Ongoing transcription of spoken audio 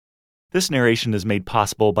This narration is made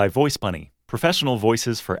possible by VoiceBunny, professional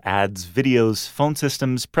voices for ads, videos, phone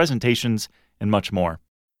systems, presentations, and much more.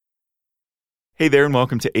 Hey there, and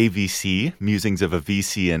welcome to AVC, Musings of a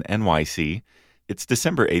VC in NYC. It's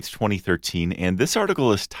December 8th, 2013, and this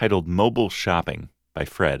article is titled Mobile Shopping by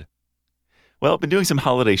Fred. Well, I've been doing some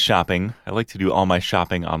holiday shopping. I like to do all my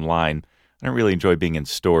shopping online. I don't really enjoy being in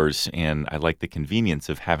stores, and I like the convenience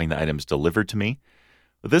of having the items delivered to me.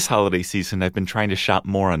 With this holiday season, I've been trying to shop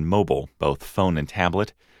more on mobile, both phone and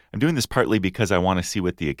tablet. I'm doing this partly because I want to see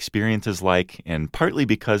what the experience is like, and partly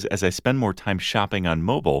because as I spend more time shopping on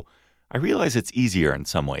mobile, I realize it's easier in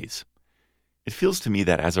some ways. It feels to me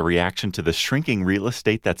that as a reaction to the shrinking real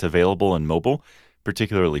estate that's available in mobile,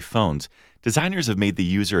 particularly phones, designers have made the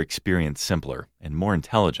user experience simpler and more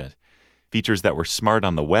intelligent. Features that were smart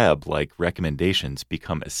on the web, like recommendations,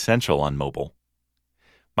 become essential on mobile.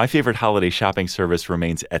 My favorite holiday shopping service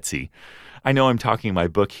remains Etsy. I know I'm talking my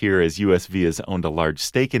book here as USV has owned a large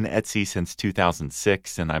stake in Etsy since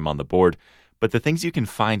 2006, and I'm on the board, but the things you can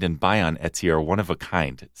find and buy on Etsy are one of a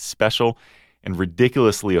kind, special, and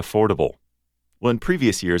ridiculously affordable. Well, in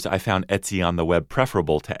previous years, I found Etsy on the web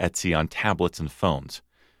preferable to Etsy on tablets and phones.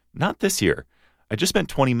 Not this year. I just spent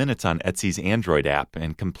 20 minutes on Etsy's Android app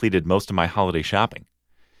and completed most of my holiday shopping.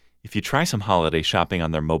 If you try some holiday shopping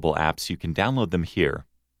on their mobile apps, you can download them here.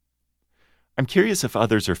 I'm curious if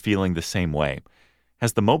others are feeling the same way.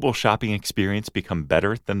 Has the mobile shopping experience become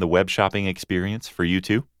better than the web shopping experience for you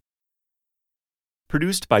too?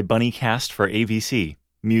 Produced by BunnyCast for AVC,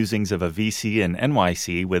 Musings of a VC in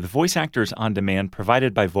NYC with voice actors on demand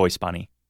provided by VoiceBunny.